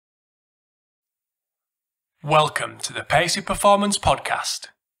Welcome to the Pacey Performance Podcast.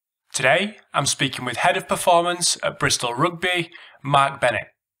 Today, I'm speaking with Head of Performance at Bristol Rugby, Mark Bennett.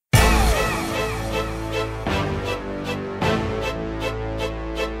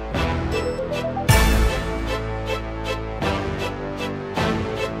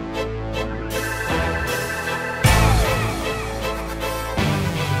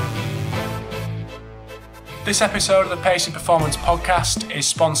 This episode of the Pacey Performance Podcast is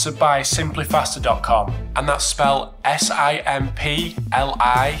sponsored by simplyfaster.com, and that's spelled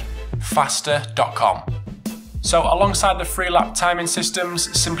S-I-M-P-L-I faster.com. So alongside the free lap timing systems,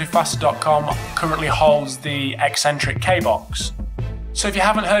 simplyfaster.com currently holds the eccentric K-Box. So if you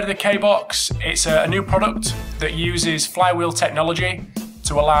haven't heard of the K-Box, it's a new product that uses flywheel technology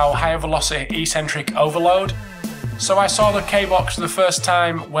to allow higher velocity eccentric overload. So I saw the K-Box for the first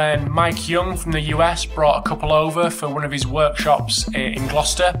time when Mike Young from the US brought a couple over for one of his workshops in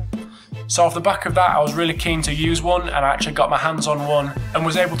Gloucester. So off the back of that, I was really keen to use one, and I actually got my hands on one and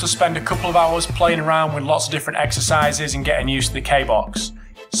was able to spend a couple of hours playing around with lots of different exercises and getting used to the K-Box.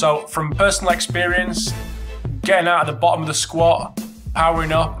 So from personal experience, getting out of the bottom of the squat,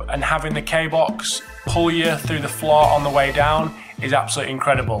 powering up and having the K-Box pull you through the floor on the way down is absolutely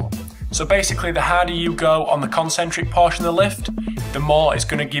incredible. So basically, the harder you go on the concentric portion of the lift, the more it's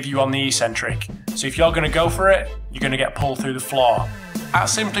going to give you on the eccentric. So if you're going to go for it, you're going to get pulled through the floor. At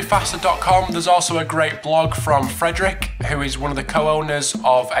simplyfaster.com, there's also a great blog from Frederick, who is one of the co-owners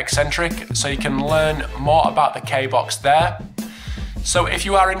of Eccentric, so you can learn more about the K-Box there. So if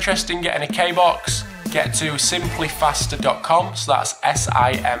you are interested in getting a K-Box, get to simplyfaster.com, so that's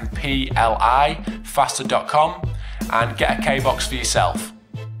S-I-M-P-L-I faster.com, and get a K-Box for yourself.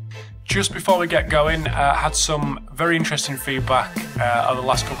 Just before we get going, I had some very interesting feedback over the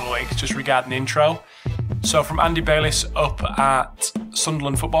last couple of weeks just regarding the intro. So from Andy Bayliss up at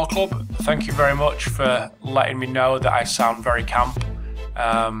Sunderland Football Club, thank you very much for letting me know that I sound very camp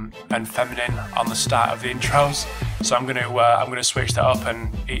and feminine on the start of the intros. So I'm going to switch that up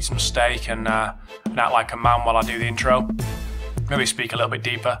and eat some steak and act like a man while I do the intro. Maybe speak a little bit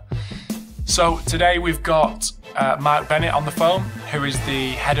deeper. So today we've got Mark Bennett on the phone, who is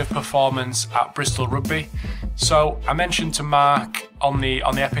the head of performance at Bristol Rugby. So I mentioned to Mark on the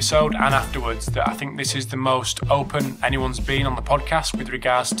episode and afterwards that I think this is the most open anyone's been on the podcast with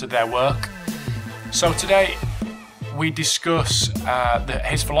regards to their work. So today we discuss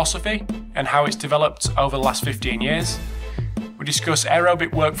his philosophy and how it's developed over the last 15 years. We discuss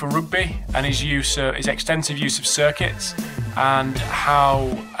aerobic work for rugby and his extensive use of circuits and how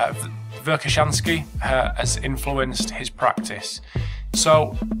Verkhoshansky has influenced his practice.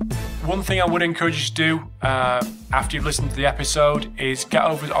 So one thing I would encourage you to do after you've listened to the episode is get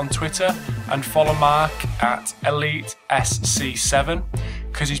over on Twitter and follow Mark at EliteSC7,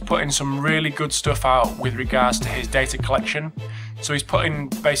 because he's putting some really good stuff out with regards to his data collection. So he's putting,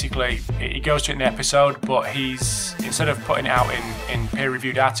 basically, he goes to it in the episode, but he's, instead of putting it out in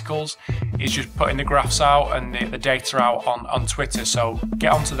peer-reviewed articles, he's just putting the graphs out and the data out on Twitter. So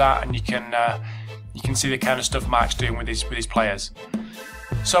get onto that and you can see the kind of stuff Mark's doing with his players.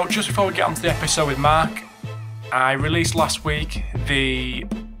 So just before we get onto the episode with Mark, I released last week the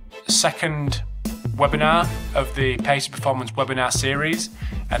second webinar of the Pacey Performance webinar series,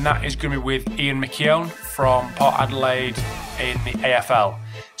 and that is going to be with Ian McKeown from Port Adelaide in the AFL.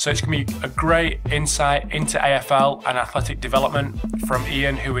 So it's going to be a great insight into AFL and athletic development from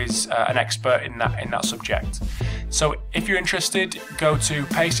Ian, who is an expert in that subject. So if you're interested, go to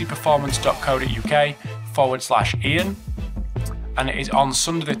paceyperformance.co.uk/Ian, and it is on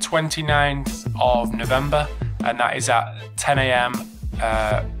Sunday the 29th of November, and that is at 10 a.m.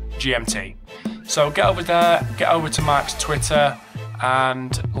 GMT. So get over there, get over to Mark's Twitter,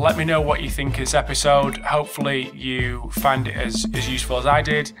 and let me know what you think of this episode. Hopefully you find it as useful as I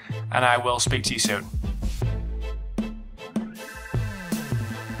did, and I will speak to you soon.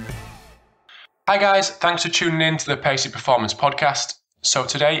 Hi guys, thanks for tuning in to the Pacey Performance Podcast. So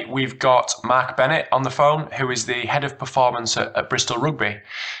today we've got Mark Bennett on the phone, who is the head of performance at Bristol Rugby.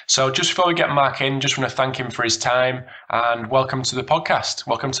 So just before we get Mark in, just want to thank him for his time and welcome to the podcast.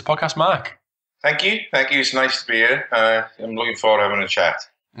 Welcome to the podcast, Mark. Thank you. It's nice to be here. I'm looking forward to having a chat.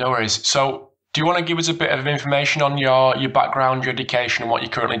 No worries. So do you want to give us a bit of information on your background, your education, and what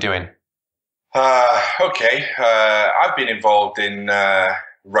you're currently doing? Okay. I've been involved in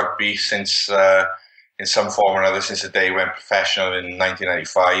rugby since, in some form or another, since the day I went professional in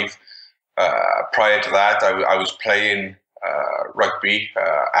 1995. Prior to that, I was playing rugby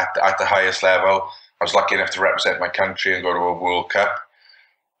at the highest level. I was lucky enough to represent my country and go to a World Cup.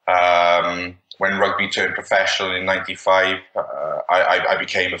 When rugby turned professional in '95, I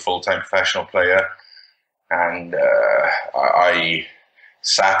became a full-time professional player. and I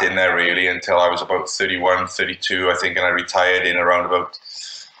sat in there really until I was about 31, 32, I think, and I retired in around about,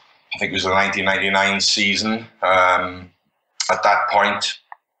 I think it was the 1999 season. At that point,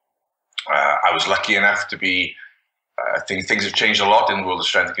 I was lucky enough to be, I think things have changed a lot in the world of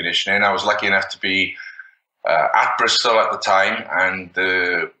strength and conditioning. I was lucky enough to be at Bristol at the time, and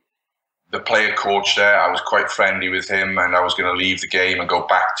the player coach there, I was quite friendly with him, and I was going to leave the game and go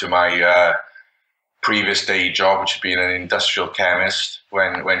back to my previous day job, which had been an industrial chemist,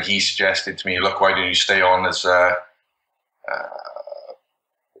 when he suggested to me, look, why don't you stay on as a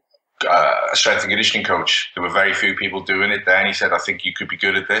strength and conditioning coach? There were very few people doing it then. He said, I think you could be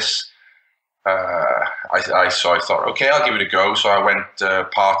good at this. So I thought, okay, I'll give it a go. So I went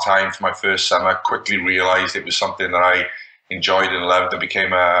part-time for my first summer, quickly realized it was something that I enjoyed and loved, and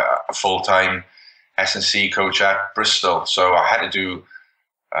became a full-time S&C coach at Bristol. So I had to do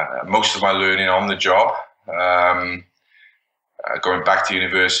most of my learning on the job, going back to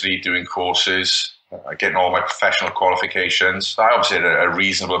university, doing courses, getting all my professional qualifications. I obviously had a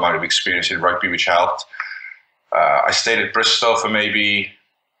reasonable amount of experience in rugby, which helped. I stayed at Bristol for maybe,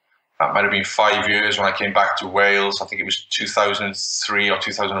 that might have been 5 years. When I came back to Wales, I think it was 2003 or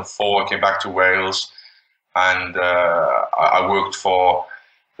 2004, I came back to Wales, and I worked for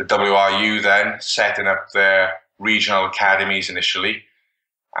the WRU then, setting up their regional academies initially,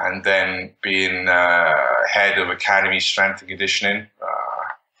 and then being head of academy strength and conditioning,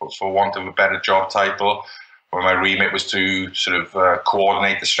 for want of a better job title, where my remit was to sort of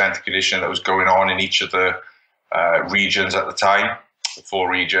coordinate the strength and conditioning that was going on in each of the regions at the time, the 4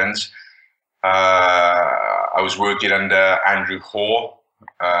 regions. I was working under Andrew Hoare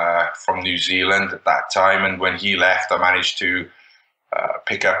from New Zealand at that time, and when he left, I managed to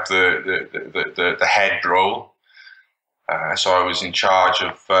pick up the head role. So I was in charge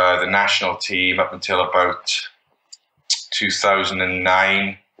of the national team up until about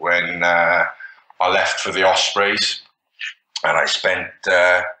 2009, when I left for the Ospreys, and I spent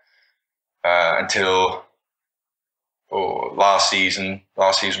until last season,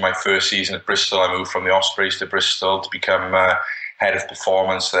 my first season at Bristol. I moved from the Ospreys to Bristol to become head of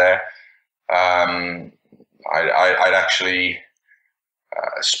performance there. I'd actually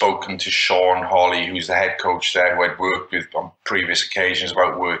spoken to Sean Holly, who's the head coach there, who I'd worked with on previous occasions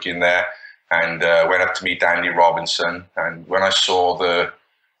about working there, and went up to meet Andy Robinson. And when I saw the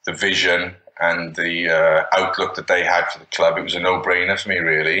vision and the outlook that they had for the club, it was a no-brainer for me,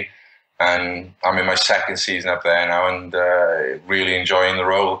 really. And I'm in my second season up there now, and really enjoying the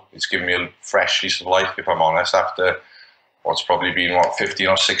role. It's given me a fresh lease of life, if I'm honest, after what's probably been, 15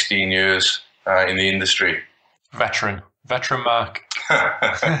 or 16 years in the industry. Veteran Mark.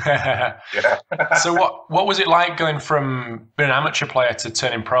 Yeah. So what was it like going from being an amateur player to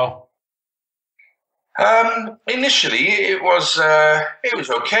turning pro? Initially, it was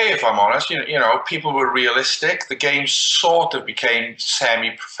okay, if I'm honest. You know, people were realistic. The game sort of became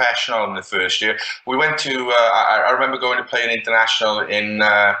semi-professional in the first year. We went to, I remember going to play an international in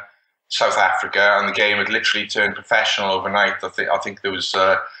South Africa, and the game had literally turned professional overnight. I think there was,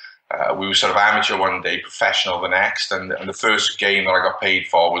 we were sort of amateur one day, professional the next, and the first game that I got paid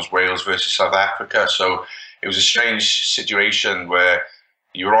for was Wales versus South Africa. So it was a strange situation where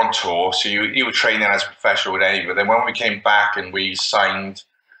you were on tour, so you were training as a professional with anybody. But then when we came back and we signed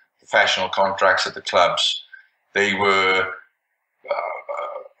professional contracts at the clubs, they were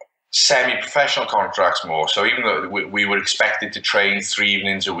semi-professional contracts more. So even though we were expected to train 3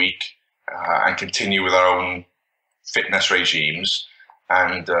 evenings a week and continue with our own fitness regimes,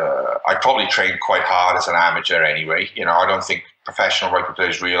 and I probably trained quite hard as an amateur anyway. You know, I don't think professional rugby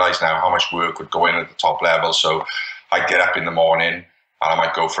players realise now how much work would go in at the top level. So I'd get up in the morning, and I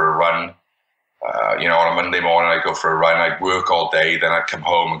might go for a run. You know, on a Monday morning, I'd go for a run. I'd work all day. Then I'd come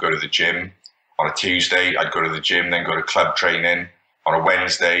home and go to the gym. On a Tuesday, I'd go to the gym, then go to club training. On a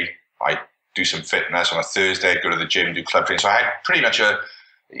Wednesday, I'd do some fitness. On a Thursday, I'd go to the gym, do club training. So I had pretty much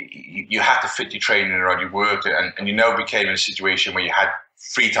you had to fit your training around your work. And you now became in a situation where you had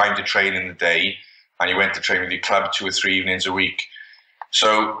free time to train in the day, and you went to train with your club 2 or 3 evenings a week.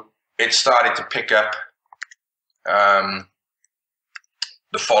 So it started to pick up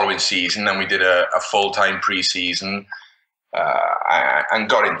the following season, and we did a full-time pre-season and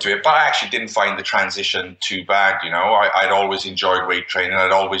got into it. But I actually didn't find the transition too bad. You know, I'd always enjoyed weight training.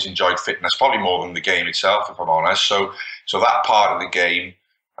 I'd always enjoyed fitness, probably more than the game itself, if I'm honest. So that part of the game,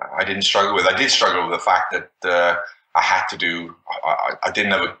 I didn't struggle with. I did struggle with the fact that I had to do. I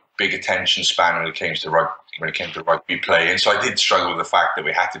didn't have a big attention span when it came to rugby playing. So I did struggle with the fact that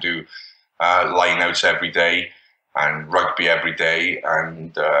we had to do line outs every day and rugby every day,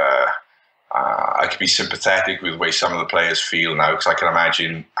 and I could be sympathetic with the way some of the players feel now, because I can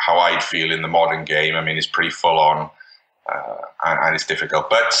imagine how I'd feel in the modern game. I mean, it's pretty full on, and it's difficult.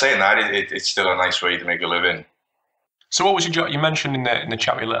 But saying that, it's still a nice way to make a living. So what was your job? You mentioned in the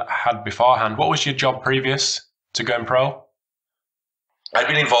chat we had beforehand, what was your job previous to going pro? I'd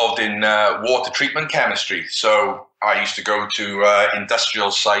been involved in water treatment chemistry. So I used to go to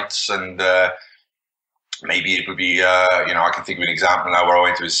industrial sites, and maybe it would be, I can think of an example now where I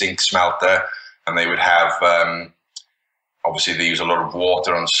went to a zinc smelter, and they would have, obviously they use a lot of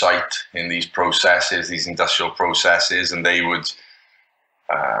water on site in these processes, these industrial processes, and they would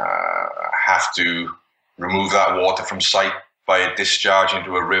have to remove that water from site by a discharge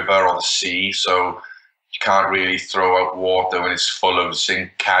into a river or the sea. So you can't really throw out water when it's full of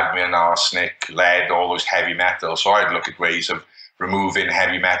zinc, cadmium, arsenic, lead, all those heavy metals. So I'd look at ways of removing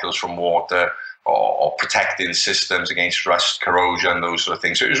heavy metals from water, or protecting systems against rust, corrosion, those sort of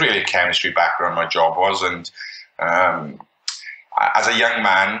things. So it was really a chemistry background, my job was. And as a young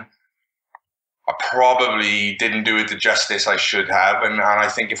man, I probably didn't do it the justice I should have. And I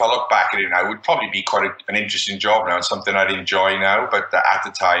think if I look back at it now, it would probably be quite an interesting job now and something I'd enjoy now. But at the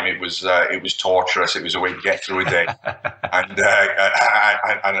time, it was torturous. It was a way to get through a day and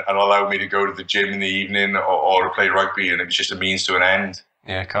allow me to go to the gym in the evening or to play rugby. And it was just a means to an end.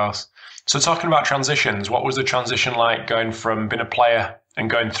 Yeah, of course. So talking about transitions, what was the transition like going from being a player and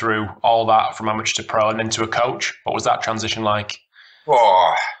going through all that from amateur to pro and then to a coach? What was that transition like?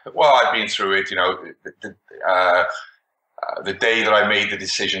 Well, I've been through it. The day that I made the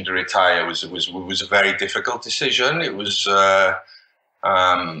decision to retire was a very difficult decision. It was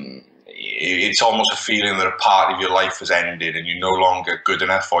it's almost a feeling that a part of your life has ended and you're no longer good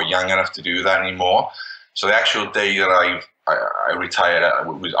enough or young enough to do that anymore. So the actual day that I retired,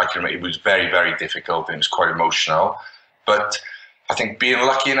 it was very, very difficult and it was quite emotional. But I think being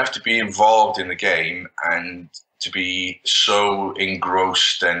lucky enough to be involved in the game and to be so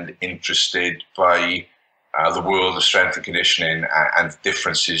engrossed and interested by the world of strength and conditioning and the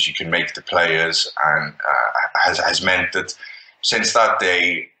differences you can make to players, and has meant that since that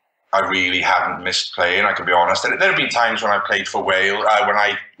day, I really haven't missed playing. I can be honest. There have been times when I played for Wales, when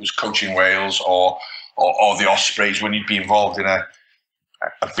I was coaching Wales or the Ospreys, when you'd be involved in a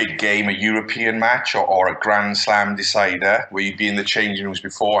big game, a European match or a Grand Slam decider, where you'd be in the changing rooms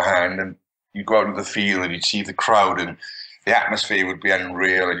beforehand and you'd go out into the field and you'd see the crowd and the atmosphere would be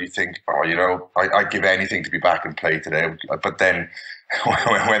unreal, and you think, I'd give anything to be back and play today. But then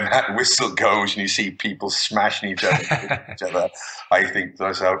when that whistle goes and you see people smashing each other, I think to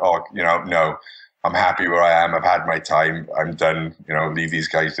myself, no, I'm happy where I am. I've had my time. I'm done. Leave these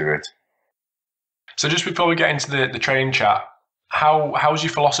guys do it. So just before we get into the training chat, how's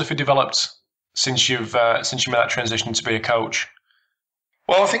your philosophy developed since you made that transition to be a coach?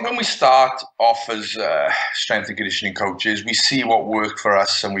 Well, I think when we start off as strength and conditioning coaches, we see what worked for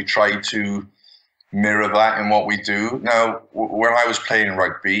us and we try to mirror that in what we do. Now, when I was playing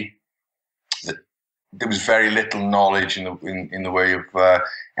rugby, there was very little knowledge in the way of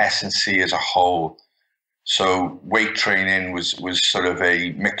S&C as a whole. So weight training was sort of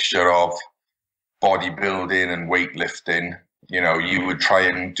a mixture of bodybuilding and weightlifting. You would try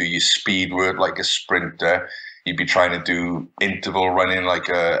and do your speed work like a sprinter. You'd be trying to do interval running like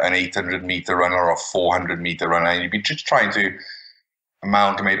an 800-meter runner or a 400-meter runner. And you'd be just trying to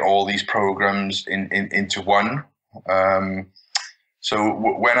amalgamate all these programs into one. So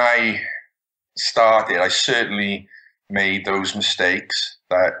when I started, I certainly made those mistakes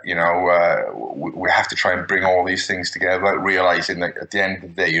that, we have to try and bring all these things together without realizing that at the end of the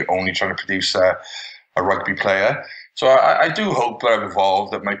day, you're only trying to produce a rugby player. So I do hope that I've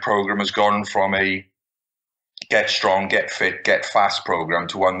evolved, that my program has gone from a get strong, get fit, get fast program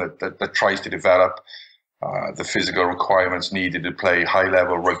to one that tries to develop the physical requirements needed to play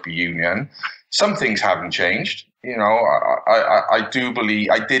high-level rugby union. Some things haven't changed. I did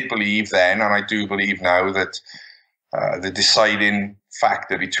believe then, and I do believe now, that the deciding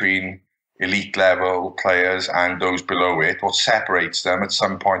factor between elite level players and those below it, what separates them at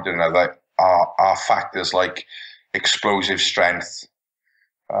some point or another, are factors like explosive strength,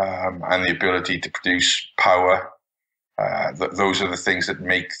 and the ability to produce power. Those are the things that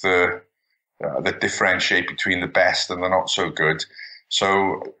make that differentiate between the best and the not so good.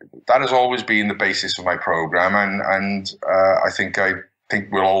 So that has always been the basis of my program, and I think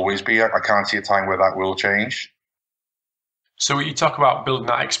will always be. I can't see a time where that will change. So you talk about building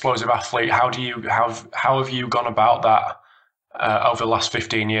that explosive athlete. How have you gone about that over the last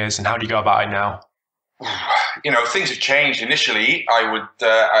 15 years, and how do you go about it now? Things have changed. Initially,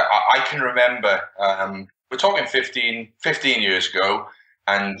 I can remember, we're talking 15 years ago,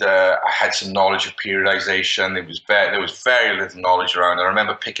 and I had some knowledge of periodization. There was very little knowledge around it. I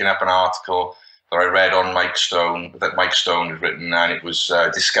remember picking up an article that I read on Mike Stone, that Mike Stone had written, and it was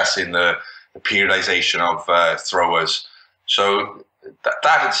discussing the periodization of throwers. So that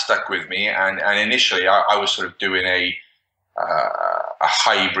had stuck with me, and initially I was sort of doing a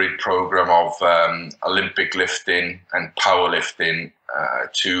hybrid program of Olympic lifting and powerlifting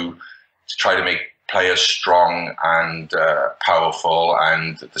to try to make players strong and powerful,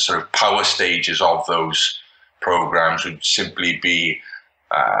 and the sort of power stages of those programs would simply be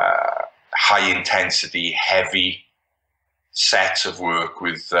high intensity, heavy sets of work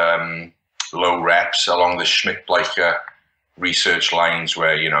with low reps along the Schmidt-Bleicher research lines,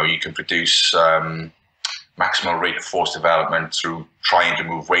 where you can produce maximal rate of force development through trying to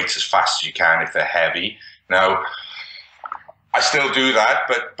move weights as fast as you can if they're heavy. Now, I still do that,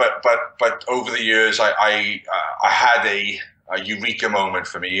 but over the years, I had a eureka moment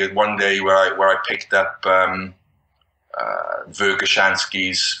for me. One day where I picked up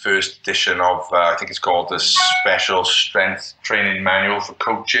Verkhoshansky's first edition of I think it's called the Special Strength Training Manual for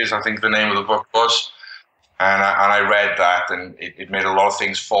Coaches. I think the name of the book was, and I read that, and it made a lot of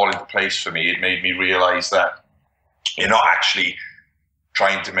things fall into place for me. It made me realize that you're not actually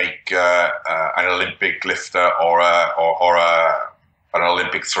trying to make an Olympic lifter or an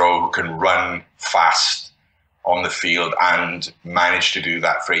Olympic thrower who can run fast on the field and manage to do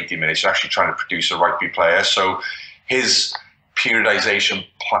that for 80 minutes. You're actually trying to produce a rugby player. So his periodization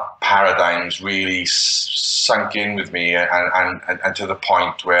paradigms really sunk in with me, and to the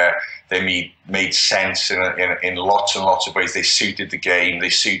point where they made sense in lots and lots of ways. They suited the game. They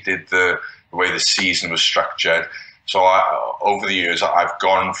suited the way the season was structured. So over the years, I've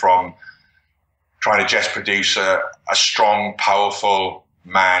gone from trying to just produce a strong, powerful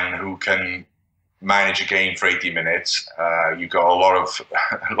man who can manage a game for 80 minutes. You've got a lot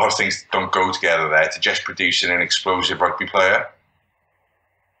of things that don't go together there, to just producing an explosive rugby player.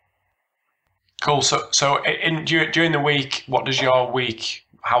 Cool. So during the week,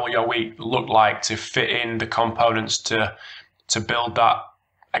 how will your week look like to fit in the components to build that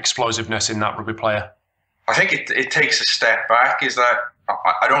explosiveness in that rugby player? I think it takes a step back. Is that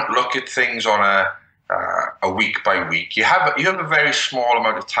I don't look at things on a week by week. You have a very small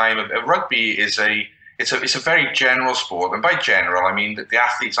amount of time. Rugby is a very general sport, and by general I mean that the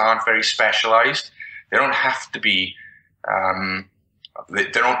athletes aren't very specialised. They don't have to be. They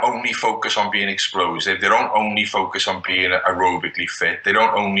don't only focus on being explosive. They don't only focus on being aerobically fit. They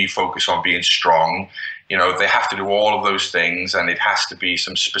don't only focus on being strong. They have to do all of those things, and it has to be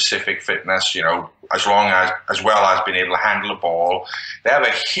some specific fitness, as well as being able to handle a ball. They have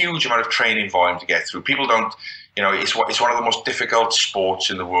a huge amount of training volume to get through. People don't, it's one of the most difficult sports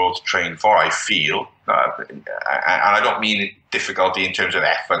in the world to train for, I feel. And I don't mean difficulty in terms of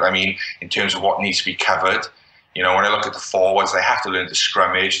effort. I mean in terms of what needs to be covered. When I look at the forwards, they have to learn to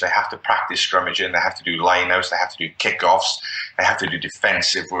scrummage, they have to practice scrummaging, they have to do lineouts, they have to do kickoffs, they have to do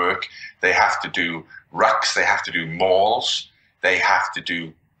defensive work, they have to do rucks, they have to do mauls, they have to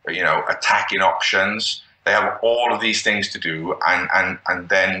do, attacking options. They have all of these things to do, and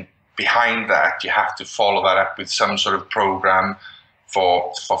then behind that, you have to follow that up with some sort of program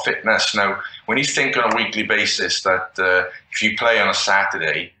for fitness. Now, when you think on a weekly basis that if you play on a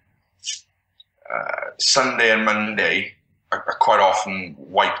Saturday, Sunday and Monday are quite often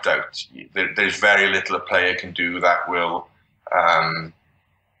wiped out. There's very little a player can do that will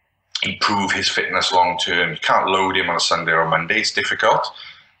improve his fitness long term. You can't load him on a Sunday or a Monday. It's difficult.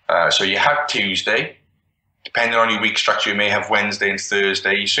 So you have Tuesday. Depending on your week structure, you may have Wednesday and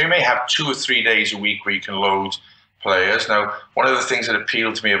Thursday. So you may have 2 or 3 days a week where you can load players. Now, one of the things that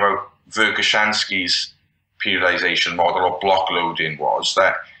appealed to me about Verkhoshansky's periodization model or block loading was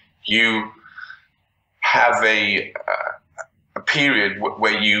that you have a period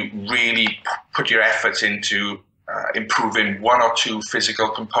where you really put your efforts into improving 1 or 2 physical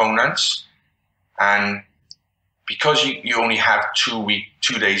components, and because you only have 2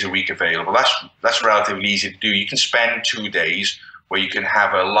 days a week available, that's relatively easy to do. You can spend 2 days where you can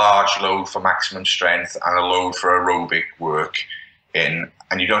have a large load for maximum strength and a load for aerobic work in,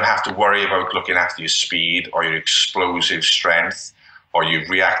 and you don't have to worry about looking after your speed or your explosive strength or your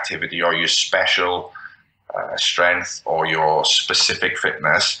reactivity or your special strength or your specific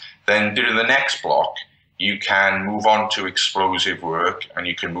fitness. Then during the next block, you can move on to explosive work and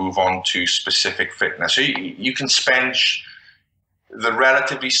you can move on to specific fitness. So you can spend the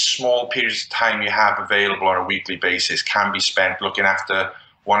relatively small periods of time you have available on a weekly basis can be spent looking after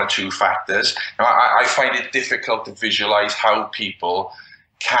 1 or 2 factors. Now, I find it difficult to visualize how people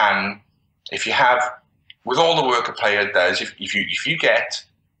can, if you have with all the work a player does, if you get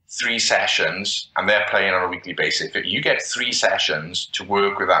 3 sessions and they're playing on a weekly basis, if you get 3 sessions to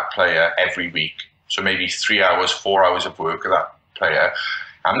work with that player every week, so maybe 3 hours, 4 hours of work with that player,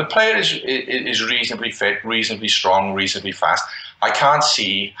 and the player is reasonably fit, reasonably strong, reasonably fast, I can't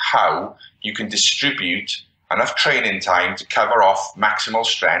see how you can distribute enough training time to cover off maximal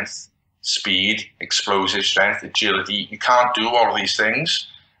strength, speed, explosive strength, agility. You can't do all of these things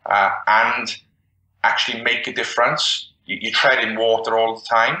and actually make a difference. You tread in water all the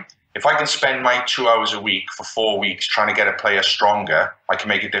time. If I can spend my 2 hours a week for 4 weeks trying to get a player stronger, I can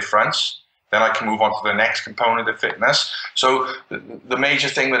make a difference. Then I can move on to the next component of fitness. So the major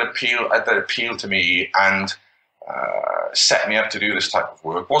thing that appealed to me and set me up to do this type of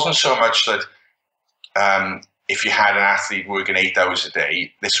work wasn't so much that if you had an athlete working 8 hours a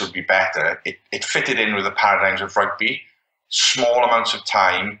day, this would be better. It fitted in with the paradigms of rugby, small amounts of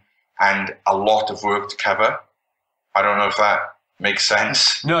time and a lot of work to cover. I don't know if that makes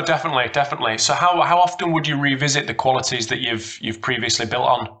sense. No, definitely. So how often would you revisit the qualities that you've previously built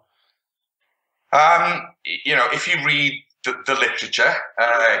on? If you read the literature,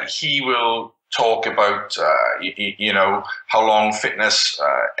 he will talk about how long fitness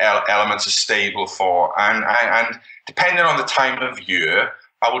elements are stable for, and depending on the time of year,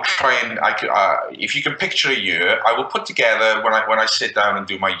 I will try and if you can picture a year, I will put together when I sit down and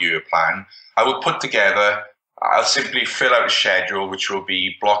do my year plan. I'll simply fill out a schedule, which will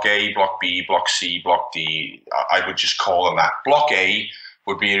be Block A, Block B, Block C, Block D. I would just call them that. Block A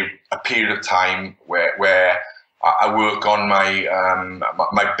would be a period of time where I work on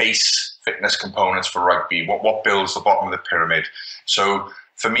my base fitness components for rugby, what builds the bottom of the pyramid. So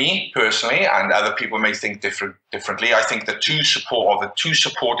for me personally, and other people may think differently, I think the two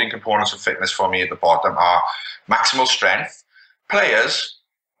supporting components of fitness for me at the bottom are maximal strength. Players,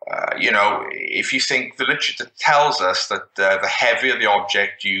 if you think the literature tells us that the heavier the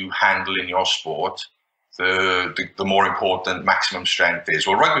object you handle in your sport, the more important maximum strength is.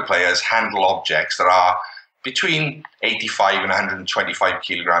 Well, rugby players handle objects that are between 85 and 125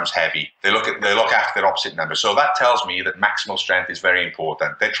 kilograms heavy. They look after their opposite number. So that tells me that maximal strength is very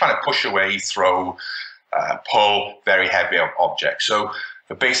important. They're trying to push away, throw, pull very heavy objects. So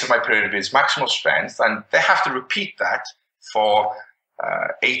the base of my pyramid is maximal strength, and they have to repeat that for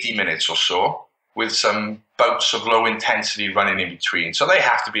 80 minutes or so, with some bouts of low intensity running in between. So they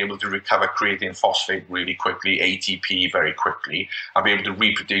have to be able to recover creatine phosphate really quickly, ATP very quickly, and be able to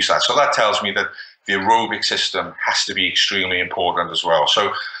reproduce that. So that tells me that the aerobic system has to be extremely important as well.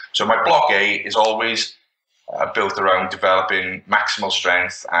 So my Block A is always built around developing maximal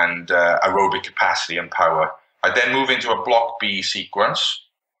strength and aerobic capacity and power. I then move into a Block B sequence.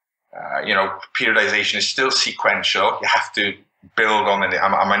 Periodization is still sequential. You have to build on it.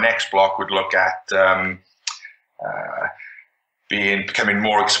 My next block would look at becoming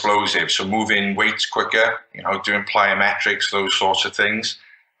more explosive, so moving weights quicker, doing plyometrics, those sorts of things,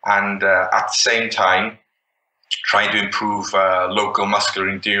 and at the same time trying to improve local muscular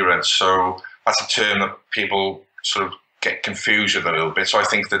endurance. So that's a term that people sort of get confused with a little bit. So I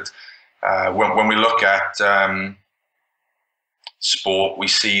think that when we look at sport, we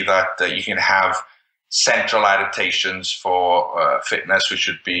see that you can have central adaptations for fitness, which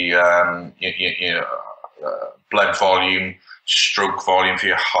would be blood volume, stroke volume for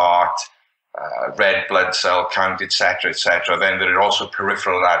your heart, red blood cell count, etc., etc. Then there are also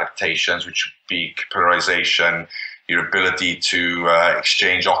peripheral adaptations, which would be capillarization, your ability to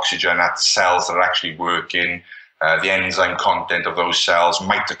exchange oxygen at the cells that are actually working, the enzyme content of those cells,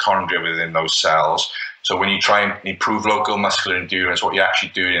 mitochondria within those cells. So when you try and improve local muscular endurance, what you're actually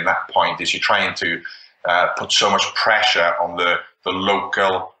doing in that point is you're trying to put so much pressure on the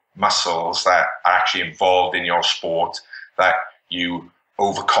local muscles that are actually involved in your sport that you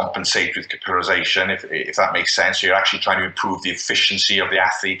overcompensate with capillarization, if that makes sense. So you're actually trying to improve the efficiency of the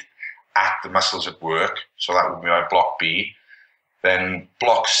athlete at the muscles at work. So that would be my Block B. Then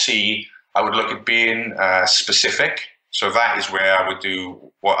Block C, I would look at being specific. So that is where I would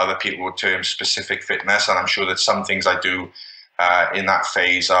do what other people would term specific fitness. And I'm sure that some things I do in that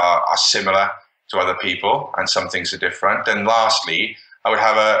phase are similar to other people, and some things are different. And lastly, I would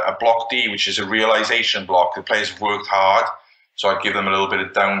have a Block D, which is a realization block. The players have worked hard, so I'd give them a little bit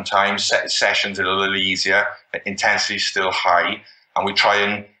of downtime, sessions are a little easier, intensity is still high, and we try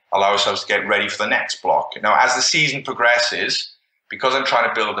and allow ourselves to get ready for the next block. Now, as the season progresses, because I'm trying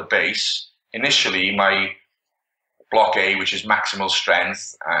to build a base, initially my Block A, which is maximal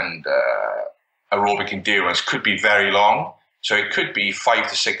strength and aerobic endurance, could be very long. So it could be 5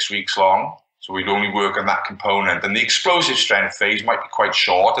 to 6 weeks long. So we'd only work on that component. And the explosive strength phase might be quite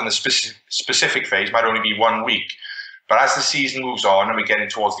short, and the specific phase might only be 1 week. But as the season moves on and we're getting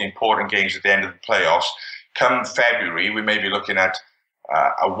towards the important games at the end of the playoffs, come February, we may be looking at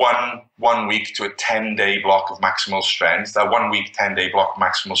a one week to a 10-day block of maximal strength, a 1 week, 10-day block of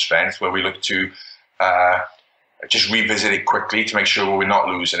maximal strength, where we look to just revisit it quickly to make sure we're not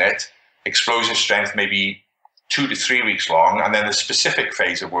losing it. Explosive strength may be 2 to 3 weeks long, and then the specific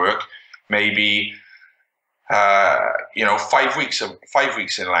phase of work may be 5 weeks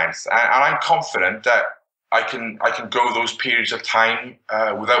in length. And I'm confident that I can go those periods of time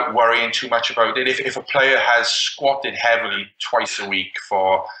without worrying too much about it. If a player has squatted heavily twice a week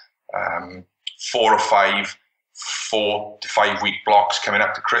for 4 to 5 week blocks coming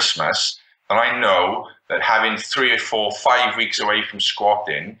up to Christmas, then I know that having 3 or 4, 5 weeks away from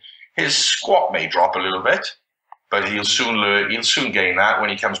squatting, his squat may drop a little bit, but he'll soon gain that when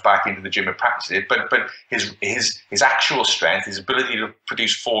he comes back into the gym and practices it. But his actual strength, his ability to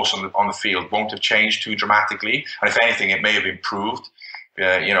produce force on the field won't have changed too dramatically. And if anything, it may have improved.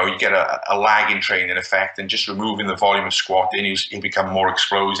 You get a lag in training effect, and just removing the volume of squatting, he'll become more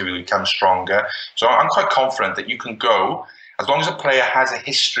explosive, he'll become stronger. So I'm quite confident that you can go, as long as a player has a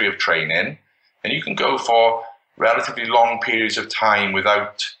history of training, then you can go for relatively long periods of time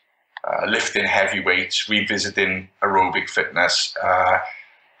without lifting heavy weights, revisiting aerobic fitness,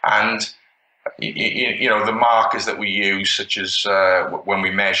 and the markers that we use, such as when we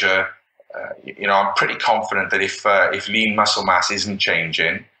measure. I'm pretty confident that if lean muscle mass isn't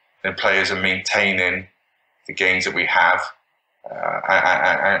changing, then players are maintaining the gains that we have, and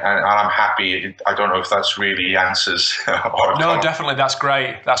I'm happy. I don't know if that's really answers. No, definitely, that's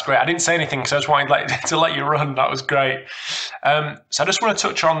great. That's great. I didn't say anything, so I just wanted to let you run. That was great. So I just want to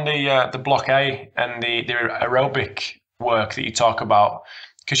touch on the block A and the aerobic work that you talk about,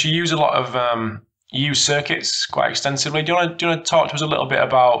 because you use a lot of you use circuits quite extensively. Do you want to talk to us a little bit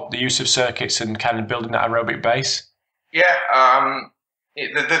about the use of circuits and kind of building that aerobic base? Yeah.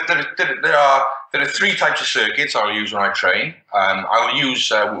 There are 3 types of circuits I'll use when I train. I'll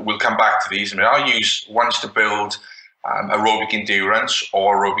use, we'll come back to these, I'll use ones to build aerobic endurance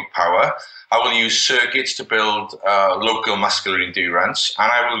or aerobic power. I will use circuits to build local muscular endurance,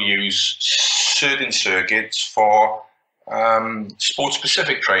 and I will use certain circuits for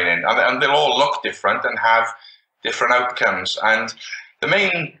sport-specific training. And they'll all look different and have different outcomes. And the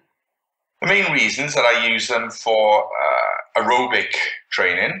main reasons that I use them for aerobic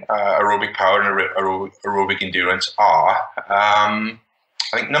training, aerobic power and aerobic endurance are, I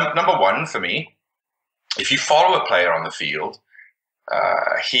think number one for me, if you follow a player on the field,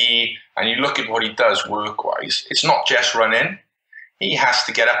 and you look at what he does work-wise, it's not just running. He has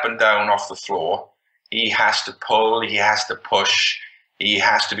to get up and down off the floor. He has to pull, he has to push, he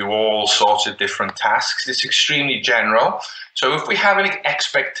has to do all sorts of different tasks. It's extremely general. So if we have an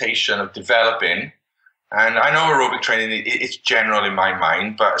expectation of developing, and I know aerobic training, it's general in my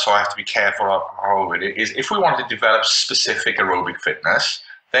mind, but so I have to be careful how it is. If we want to develop specific aerobic fitness,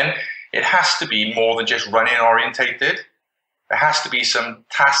 then it has to be more than just running orientated. There has to be some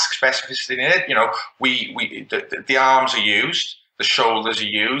task specificity in it. The arms are used, the shoulders are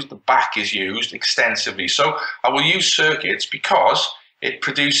used, the back is used extensively. So I will use circuits because it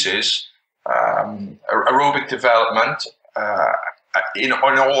produces aerobic development in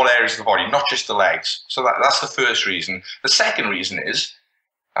all areas of the body, not just the legs. So that's the first reason. The second reason is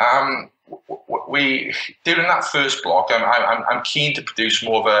during that first block, I'm keen to produce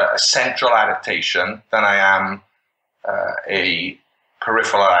more of a central adaptation than I am a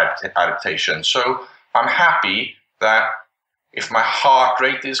peripheral adaptation. So I'm happy that if my heart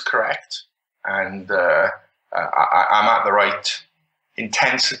rate is correct and I'm at the right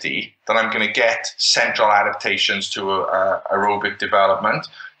intensity, then I'm going to get central adaptations to aerobic development.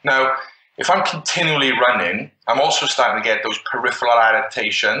 Now, if I'm continually running, I'm also starting to get those peripheral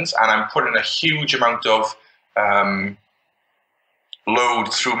adaptations, and I'm putting a huge amount of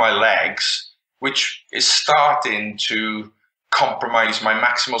load through my legs, which is starting to compromise my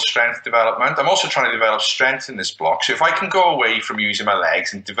maximal strength development. I'm also trying to develop strength in this block. So if I can go away from using my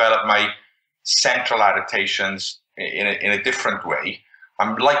legs and develop my central adaptations in a different way,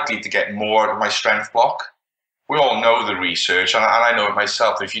 I'm likely to get more of my strength block. We all know the research, and I know it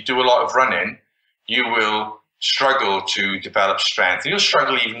myself. If you do a lot of running, you will struggle to develop strength. You'll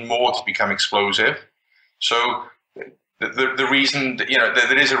struggle even more to become explosive. So the reason,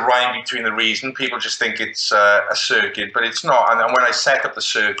 there is a rhyme between the reason. People just think it's a circuit, but it's not. And when I set up the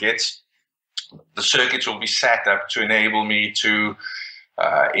circuits will be set up to enable me to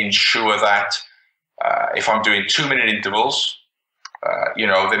ensure that if I'm doing 2-minute intervals,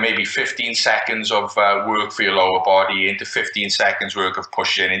 There may be 15 seconds of work for your lower body, into 15 seconds work of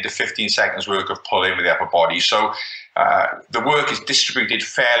pushing, into 15 seconds work of pulling with the upper body. So the work is distributed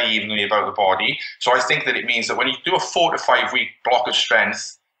fairly evenly about the body. So I think that it means that when you do a 4 to 5 week block of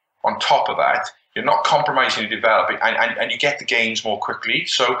strength on top of that, you're not compromising your development, and you get the gains more quickly.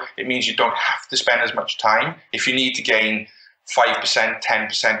 So it means you don't have to spend as much time. If you need to gain 5%,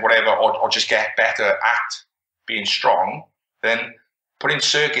 10%, whatever, or just get better at being strong, then putting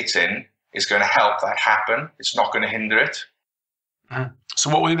circuits in is going to help that happen. It's not going to hinder it. So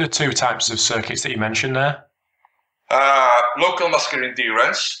what were the two types of circuits that you mentioned there? Local muscular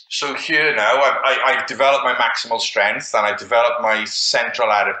endurance. So here now, I've developed my maximal strength and I've developed my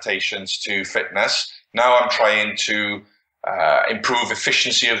central adaptations to fitness. Now I'm trying to improve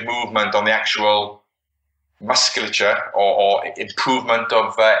efficiency of movement on the actual musculature, or improvement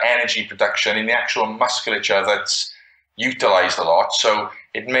of energy production in the actual musculature that's utilized a lot. So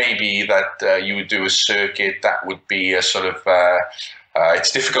it may be that you would do a circuit that would be a sort of,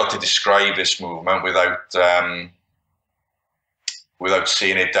 it's difficult to describe this movement without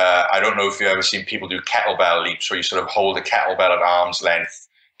seeing it. I don't know if you've ever seen people do kettlebell leaps, where you sort of hold a kettlebell at arm's length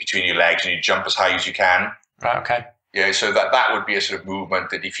between your legs and you jump as high as you can. Right, okay. Yeah, so that would be a sort of movement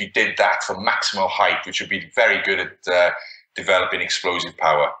that if you did that for maximal height, which would be very good at developing explosive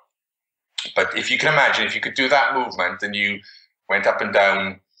power. But if you can imagine, if you could do that movement and you went up and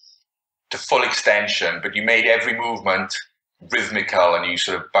down to full extension, but you made every movement rhythmical and you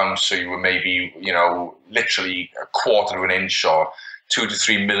sort of bounced, so you were maybe, literally a quarter of an inch or 2 to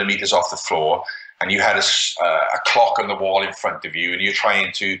 3 millimeters off the floor, and you had a clock on the wall in front of you, and you're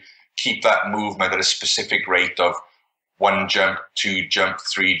trying to keep that movement at a specific rate of 1 jump, 2 jump,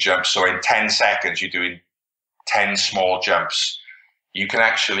 3 jumps. So in 10 seconds, you're doing 10 small jumps. You can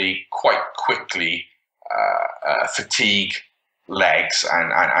actually quite quickly fatigue legs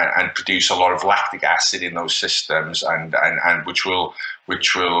and produce a lot of lactic acid in those systems, and which will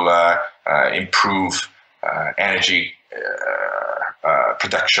improve energy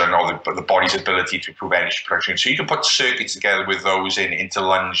production, or the body's ability to improve energy production. So you can put circuits together with those into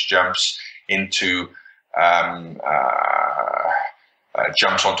lunge jumps, into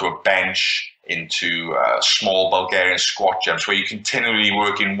jumps onto a bench, into small Bulgarian squat jumps, where you continually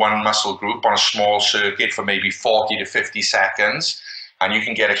work in one muscle group on a small circuit for maybe 40 to 50 seconds, and you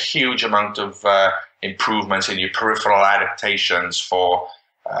can get a huge amount of improvements in your peripheral adaptations for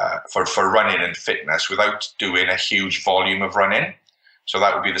running and fitness without doing a huge volume of running. So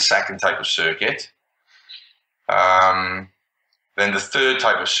that would be the second type of circuit. Then the third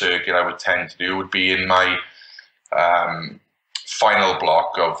type of circuit I would tend to do would be in my final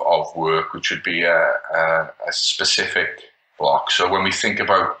block of work, which would be a specific block. So when we think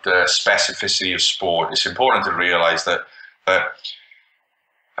about the specificity of sport, it's important to realize that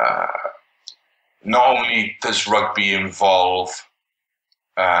not only does rugby involve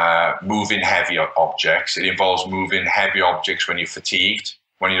moving heavy objects, it involves moving heavy objects when you're fatigued,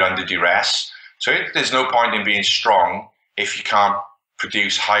 when you're under duress. So there's no point in being strong if you can't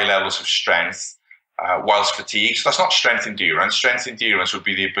produce high levels of strength whilst fatigued. So that's not strength endurance. Strength endurance would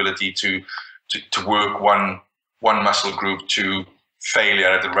be the ability to work one muscle group to failure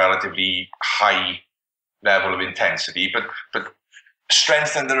at a relatively high level of intensity. But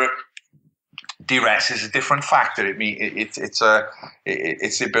strength under duress is a different factor. It's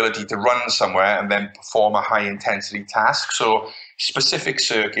the ability to run somewhere and then perform a high intensity task. So specific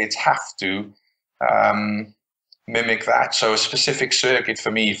circuits have to mimic that. So a specific circuit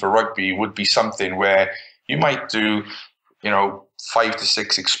for me for rugby would be something where you might do, 5 to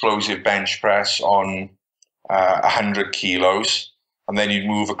 6 explosive bench press on 100 kilos, and then you'd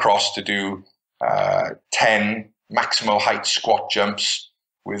move across to do 10 maximal height squat jumps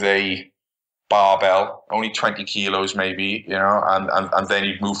with a barbell, only 20 kilos maybe, and then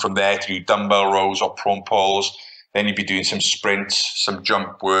you'd move from there to do dumbbell rows or prone pulls. Then you'd be doing some sprints, some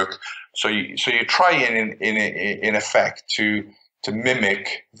jump work. So you're trying in effect to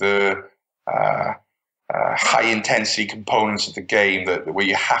mimic the high intensity components of the game where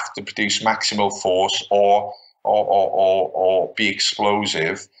you have to produce maximal force or be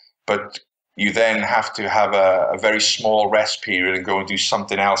explosive, but you then have to have a very small rest period and go and do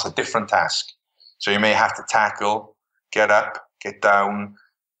something else, a different task. So you may have to tackle, get up, get down,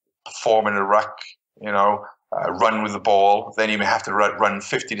 perform in a ruck, run with the ball. Then you may have to run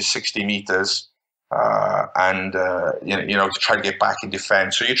 50 to 60 meters to try to get back in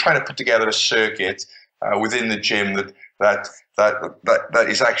defense. So you're trying to put together a circuit within the gym that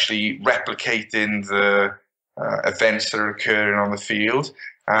is actually replicating the events that are occurring on the field.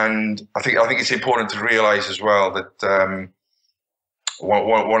 And I think it's important to realize as well that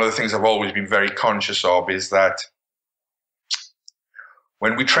one of the things I've always been very conscious of is that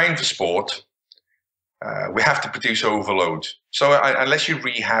when we train for sport, we have to produce overload. So unless you're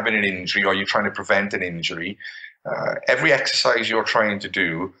rehabbing an injury or you're trying to prevent an injury, every exercise you're trying to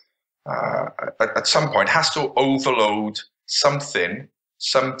do at some point has to overload something,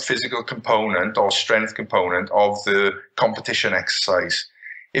 some physical component or strength component of the competition exercise.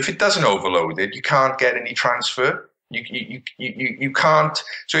 If it doesn't overload it, you can't get any transfer. You can't.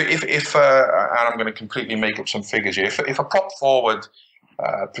 So if and I'm going to completely make up some figures here. If a prop forward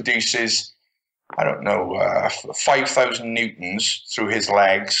produces, I don't know, 5,000 newtons through his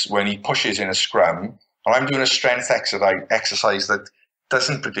legs when he pushes in a scrum, and I'm doing a strength exercise that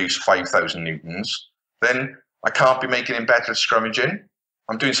doesn't produce 5,000 newtons, then I can't be making him better at scrummaging.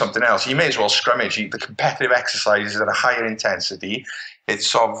 I'm doing something else. You may as well scrummage. The competitive exercise is at a higher intensity.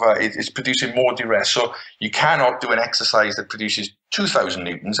 It's producing more duress. So you cannot do an exercise that produces 2,000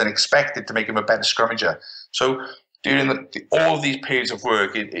 newtons and expect it to make him a better scrummager. So during all of these periods of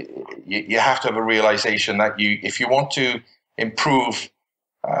work, you have to have a realization that if you want to improve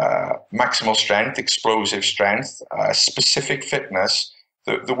maximal strength, explosive strength, specific fitness,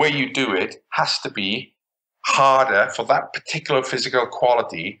 the way you do it has to be harder for that particular physical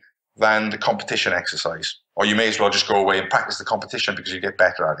quality than the competition exercise. Or you may as well just go away and practice the competition because you get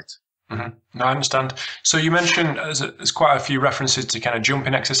better at it. Mm-hmm. No, I understand. So you mentioned there's quite a few references to kind of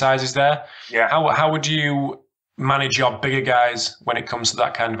jumping exercises there. Yeah. How would you manage your bigger guys when it comes to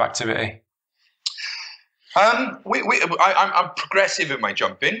that kind of activity? I'm progressive in my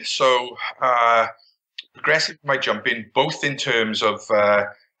jumping. So progressive in my jumping, both in terms of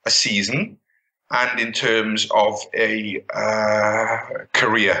a season and in terms of a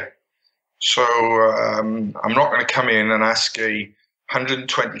career. So I'm not going to come in and ask a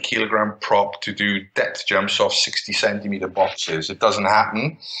 120 kilogram prop to do depth jumps off 60 centimeter boxes. It doesn't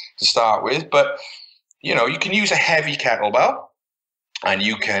happen to start with, but you can use a heavy kettlebell, and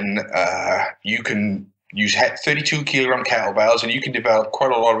you can use 32 kilogram kettlebells, and you can develop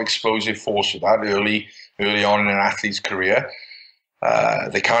quite a lot of explosive force with that early on in an athlete's career.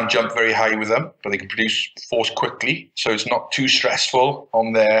 They can't jump very high with them, but they can produce force quickly, so it's not too stressful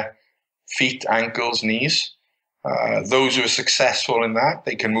on their feet, ankles, knees. Those who are successful in that,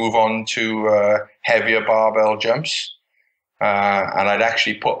 they can move on to heavier barbell jumps. And I'd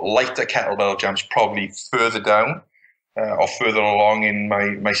actually put lighter kettlebell jumps probably further down or further along in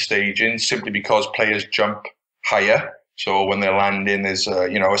my staging, simply because players jump higher. So when they're landing, there's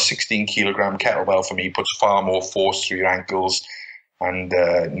a 16 kilogram kettlebell for me puts far more force through your ankles and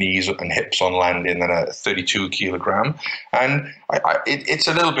knees and hips on landing than a 32 kilogram. And it's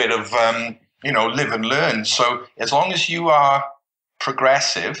a little bit of live and learn. So as long as you are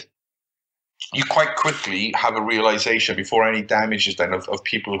progressive, you quite quickly have a realization before any damage is done of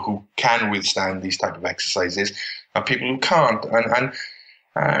people who can withstand these type of exercises and people who can't. And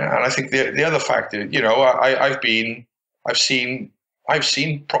I think the other factor, I've seen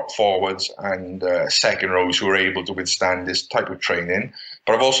prop forwards and second rows who are able to withstand this type of training,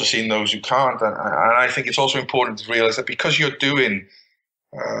 but I've also seen those who can't. And I think it's also important to realize that because you're doing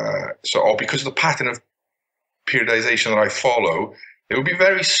or because of the pattern of periodization that I follow, there will be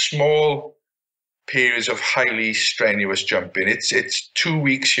very small periods of highly strenuous jumping. It's 2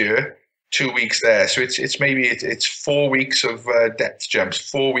 weeks here, 2 weeks there. So it's 4 weeks of depth jumps,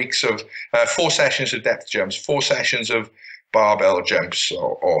 4 weeks of 4 sessions of depth jumps, 4 sessions of barbell jumps,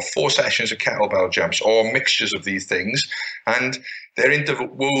 or 4 sessions of kettlebell jumps, or mixtures of these things. And they're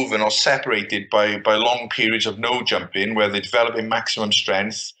interwoven or separated by long periods of no jumping, where they're developing maximum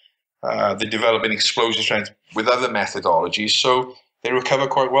strength, they're developing explosive strength with other methodologies. So they recover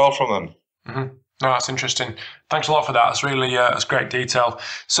quite well from them. Mm-hmm. No, that's interesting. Thanks a lot for that. That's really that's great detail.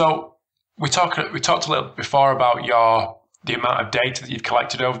 So we talked a little bit before about the amount of data that you've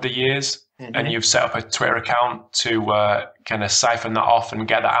collected over the years, mm-hmm. and you've set up a Twitter account to kind of siphon that off and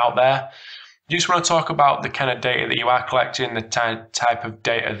get that out there. Do you just want to talk about the kind of data that you are collecting, the type of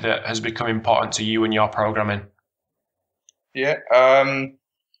data that has become important to you in your programming? Yeah.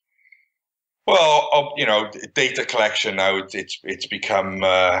 Well, data collection now, it's become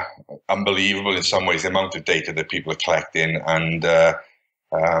unbelievable in some ways, the amount of data that people are collecting. And,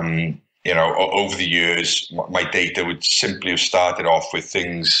 over the years, my data would simply have started off with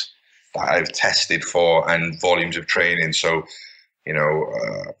things that I've tested for and volumes of training. So,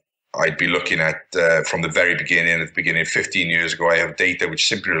 I'd be looking at from the very beginning, 15 years ago, I have data which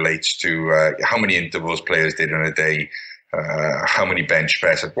simply relates to how many intervals players did in a day, how many bench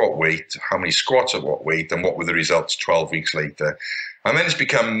press at what weight, how many squats at what weight, and what were the results 12 weeks later. And then it's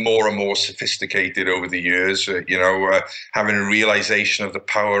become more and more sophisticated over the years. Having a realization of the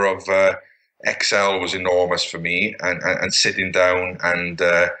power of Excel was enormous for me, and sitting down and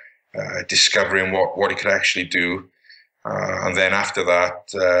discovering what it could actually do. And then after that,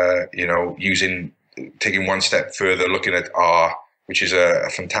 taking one step further, looking at R, which is a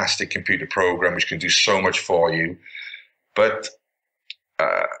fantastic computer program which can do so much for you. But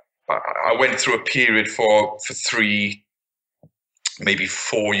I went through a period for 3, maybe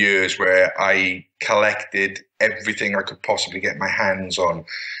 4 years where I collected everything I could possibly get my hands on.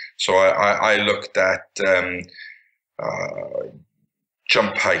 So I looked at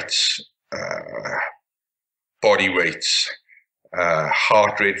jump heights, body weights,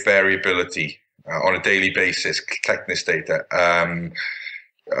 heart rate variability on a daily basis, collecting this data.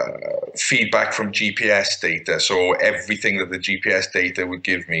 Feedback from GPS data, so everything that the GPS data would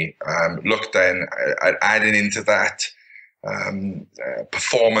give me. Looked then at adding into that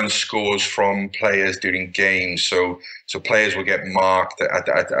performance scores from players during games. So players will get marked at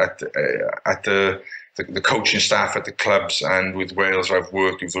the coaching staff at the clubs and with Wales I've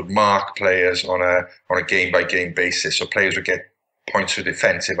worked with would mark players on a game by game basis. So players would get points for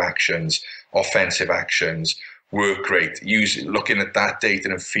defensive actions, offensive actions, work rate, looking at that data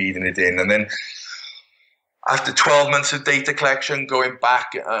and feeding it in. And then after 12 months of data collection, going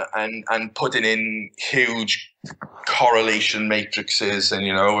back and putting in huge correlation matrices and,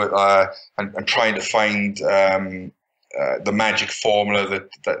 and trying to find the magic formula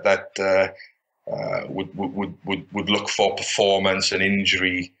that would look for performance and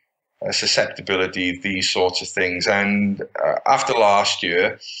injury, susceptibility, these sorts of things. And after last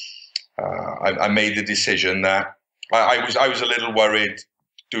year, I made the decision that I was a little worried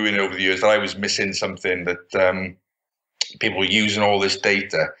doing it over the years that I was missing something, that people were using all this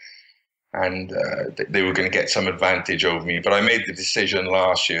data and they were going to get some advantage over me. But I made the decision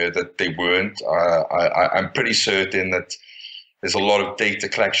last year that they weren't. I'm pretty certain that there's a lot of data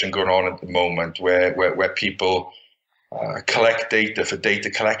collection going on at the moment where people collect data for data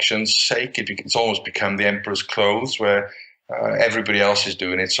collection's sake. It's almost become the emperor's clothes, where everybody else is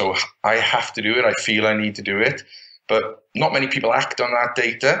doing it, so I have to do it. I feel I need to do it, but not many people act on that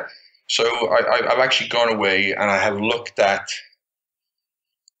data. So I've actually gone away and I have looked at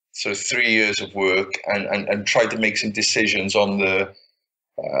sort of 3 years of work and tried to make some decisions on the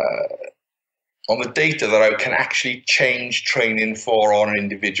data that I can actually change training for on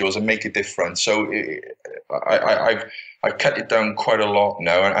individuals and make a difference. So I've cut it down quite a lot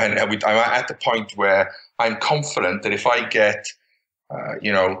now, and I'm at the point where I'm confident that if I get,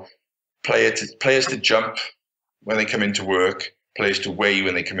 players to jump when they come into work, players to weigh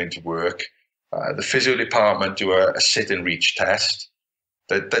when they come into work, the physio department do a sit and reach test.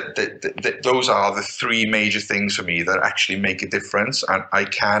 That those are the 3 major things for me that actually make a difference, and I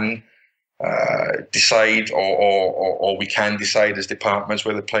can decide, or we can decide as departments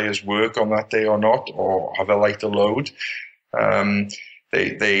whether players work on that day or not, or have a lighter load.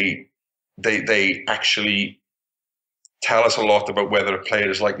 They actually tell us a lot about whether a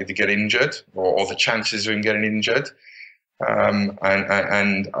player is likely to get injured or the chances of him getting injured. And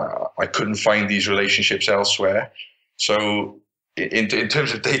I couldn't find these relationships elsewhere. So in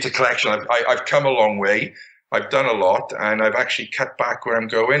terms of data collection, I've come a long way. I've done a lot, and I've actually cut back where I'm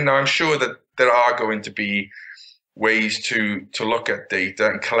going. Now, I'm sure that there are going to be ways to look at data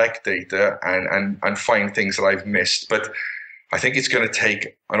and collect data and find things that I've missed. But I think it's going to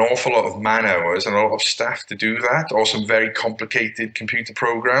take an awful lot of man hours and a lot of staff to do that, or some very complicated computer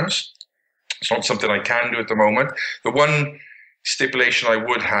programs. It's not something I can do at the moment. The one stipulation I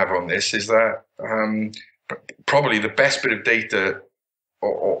would have on this is that probably the best bit of data,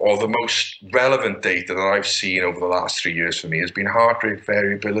 or the most relevant data that I've seen over the last 3 years for me, has been heart rate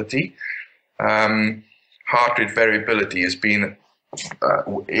variability. Heart rate variability has been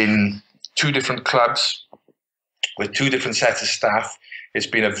in 2 different clubs with 2 different sets of staff. It's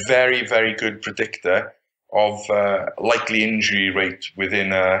been a very, very good predictor of likely injury rate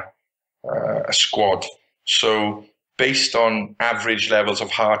within a squad. So based on average levels of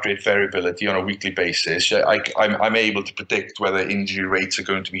heart rate variability on a weekly basis, I'm able to predict whether injury rates are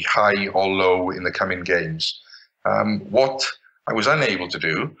going to be high or low in the coming games. What I was unable to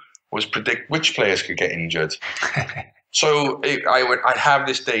do was predict which players could get injured. So I'd have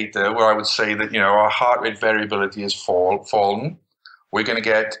this data where I would say that, our heart rate variability has fallen. We're going to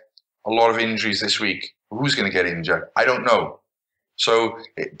get a lot of injuries this week. Who's going to get injured? I don't know. So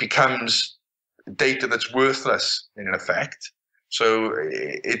it becomes data that's worthless in effect. So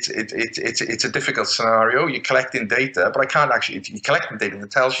it's a difficult scenario. You're collecting data, but I can't actually. You're collecting data that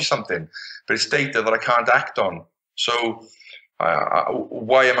tells you something, but it's data that I can't act on. So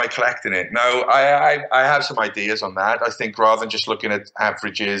why am I collecting it? Now, I have some ideas on that. I think rather than just looking at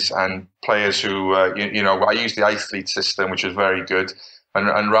averages and players who, I use the athlete system, which is very good.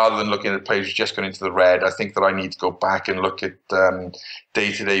 And rather than looking at players who just gone into the red, I think that I need to go back and look at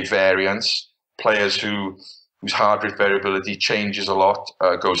day-to-day variance, players whose heart rate variability changes a lot,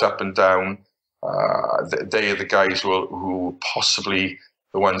 goes up and down. They are the guys who possibly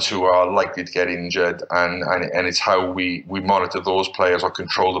the ones who are likely to get injured, and it's how we monitor those players or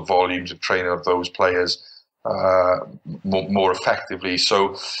control the volumes of training of those players more effectively.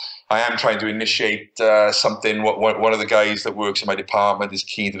 So I am trying to initiate something. One of the guys that works in my department is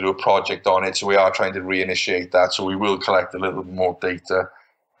keen to do a project on it, so we are trying to reinitiate that. So we will collect a little more data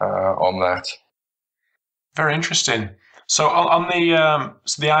on that. Very interesting. So on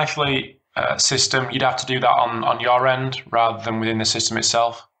the athlete system, you'd have to do that on your end rather than within the system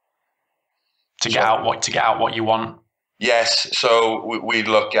itself to get out what you want. Yes, so we'd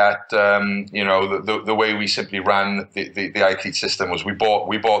look at the way we simply ran the athlete system was we bought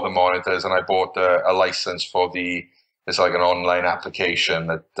the monitors, and I bought a license for it's like an online application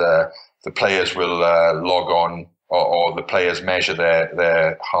that the players will log on, or the players measure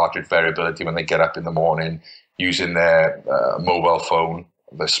their heart rate variability when they get up in the morning using their mobile phone,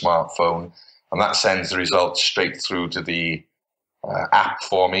 their smartphone, and that sends the results straight through to the app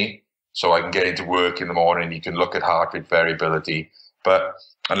for me. So I can get into work in the morning. You can look at heart rate variability, but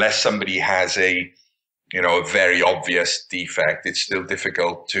unless somebody has a very obvious defect, it's still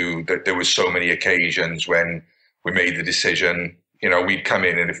difficult to. There was so many occasions when we made the decision. We'd come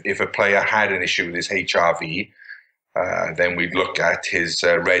in, and if a player had an issue with his HRV, then we'd look at his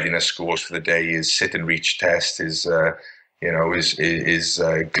readiness scores for the day, his sit and reach test, his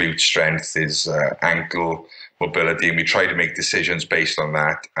glute strength, his ankle mobility, and we try to make decisions based on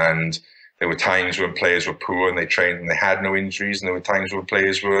that. And there were times when players were poor and they trained and they had no injuries, and there were times when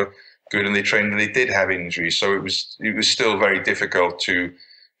players were good and they trained and they did have injuries. So it was still very difficult to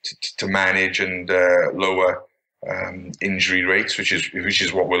manage and lower injury rates, which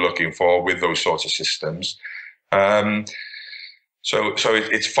is what we're looking for with those sorts of systems. So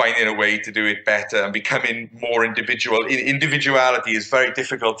it's finding a way to do it better and becoming more individual. Individuality is very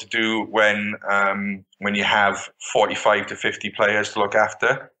difficult to do when you have 45 to 50 players to look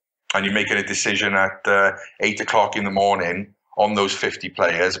after, and you're making a decision at 8 o'clock in the morning on those 50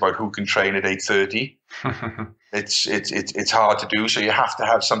 players about who can train at 8:30. It's hard to do. So you have to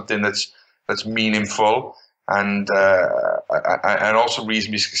have something that's meaningful and also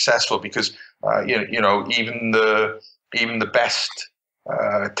reasonably successful, because even the best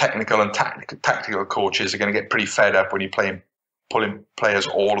technical and tactical coaches are going to get pretty fed up when you're pulling players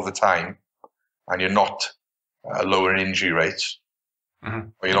all of the time, and you're not lowering injury rates. Mm-hmm.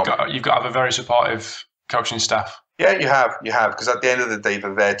 You've got to have a very supportive coaching staff. Yeah, you have, because at the end of the day,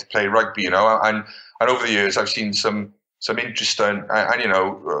 they're there to play rugby, and over the years, I've seen some interesting, and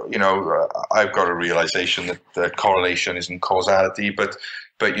I've got a realization that the correlation isn't causality, but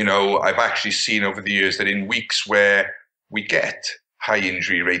I've actually seen over the years that in weeks where we get high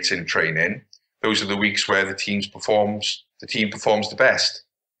injury rates in training, those are the weeks where the team performs the best.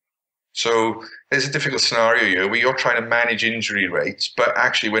 So there's a difficult scenario here where you're trying to manage injury rates, but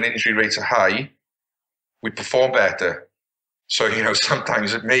actually when injury rates are high, we perform better. So,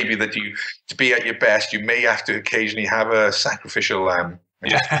 sometimes it may be that to be at your best, you may have to occasionally have a sacrificial lamb.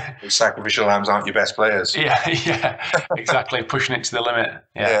 Yeah. Sacrificial lambs aren't your best players. Yeah, exactly. Pushing it to the limit.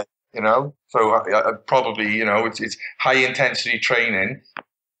 Yeah. So probably, it's high intensity training,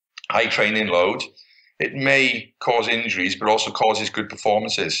 high training load. It may cause injuries, but also causes good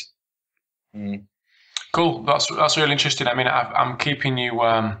performances. Mm. Cool. That's really interesting. I mean, I'm keeping you.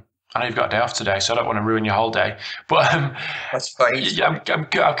 I know you've got a day off today, so I don't want to ruin your whole day. But that's fine.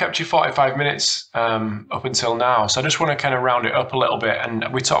 I've kept you 45 minutes up until now, so I just want to kind of round it up a little bit. And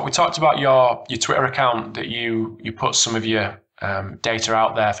we talked about your Twitter account, that you put some of your data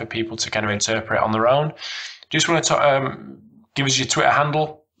out there for people to kind of interpret on their own. Just want to give us your Twitter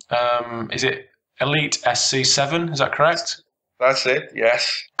handle. Is it Elite SC7? Is that correct? That's it.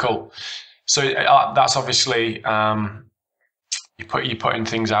 Yes. Cool. So that's obviously. You're putting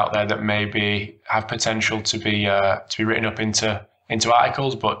things out there that maybe have potential to be written up into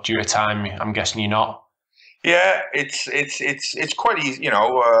articles, but due to time, I'm guessing you're not. Yeah, it's quite easy.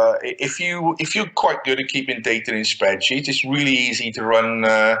 If you're quite good at keeping data in spreadsheets, it's really easy to run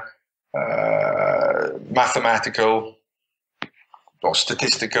mathematical or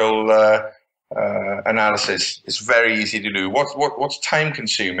statistical analysis. It's very easy to do. What's time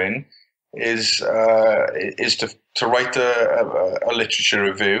consuming is to write a literature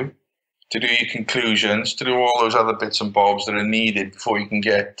review, to do your conclusions, to do all those other bits and bobs that are needed before you can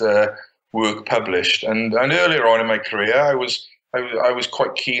get work published. And earlier on in my career, I was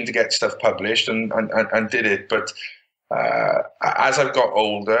quite keen to get stuff published and did it. But as I've got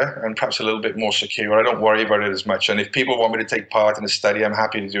older and perhaps a little bit more secure, I don't worry about it as much. And if people want me to take part in a study, I'm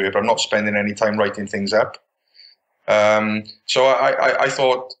happy to do it, but I'm not spending any time writing things up. So I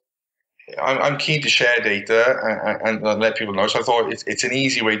thought I'm keen to share data and let people know. So I thought it's an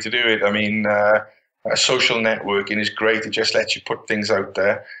easy way to do it. I mean, social networking is great. It just lets you put things out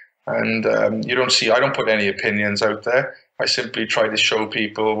there. And I don't put any opinions out there. I simply try to show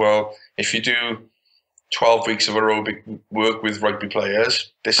people, well, if you do 12 weeks of aerobic work with rugby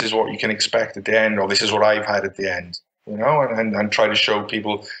players, this is what you can expect at the end, or this is what I've had at the end, and try to show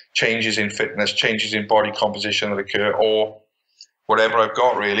people changes in fitness, changes in body composition that occur, or whatever I've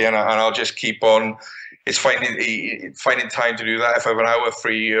got really. And I'll just keep on. It's finding time to do that. If I have an hour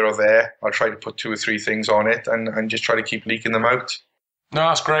free here or there, I'll try to put 2 or 3 things on it and just try to keep leaking them out. No,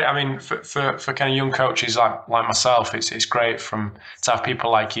 that's great. I mean, for kind of young coaches like myself, it's great to have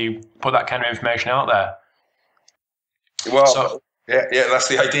people like you put that kind of information out there. Well, yeah, that's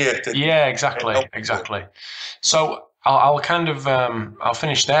the idea. Yeah, exactly. So I'll kind of I'll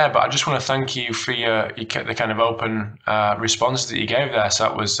finish there, but I just want to thank you for the kind of open response that you gave there. So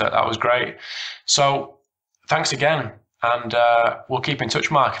that was great. So thanks again, and we'll keep in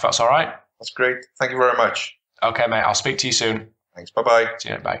touch, Mark, if that's all right. That's great. Thank you very much. Okay, mate. I'll speak to you soon. Thanks. Bye-bye. See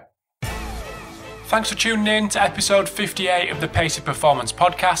you. Bye. Thanks for tuning in to episode 58 of the Pacey Performance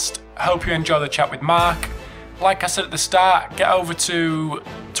Podcast. I hope you enjoy the chat with Mark. Like I said at the start, get over to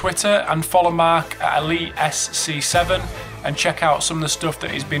Twitter and follow Mark at EliteSC7 and check out some of the stuff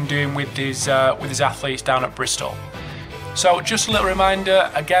that he's been doing with his athletes down at Bristol. So just a little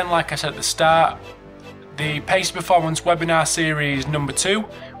reminder, again, like I said at the start, the Pacey Performance webinar series number 2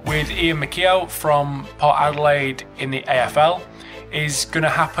 with Ian McKeough from Port Adelaide in the AFL is going to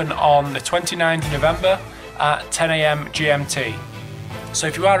happen on the 29th of November at 10 a.m. GMT. So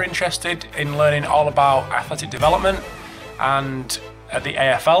if you are interested in learning all about athletic development and the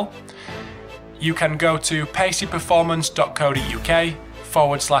AFL, you can go to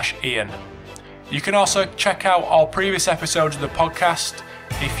paceyperformance.co.uk/Ian. You can also check out all previous episodes of the podcast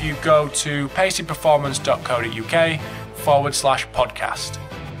if you go to paceyperformance.co.uk/podcast.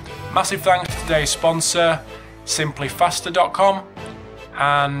 Massive thanks to today's sponsor, simplyfaster.com,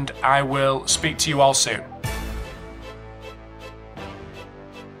 and I will speak to you all soon.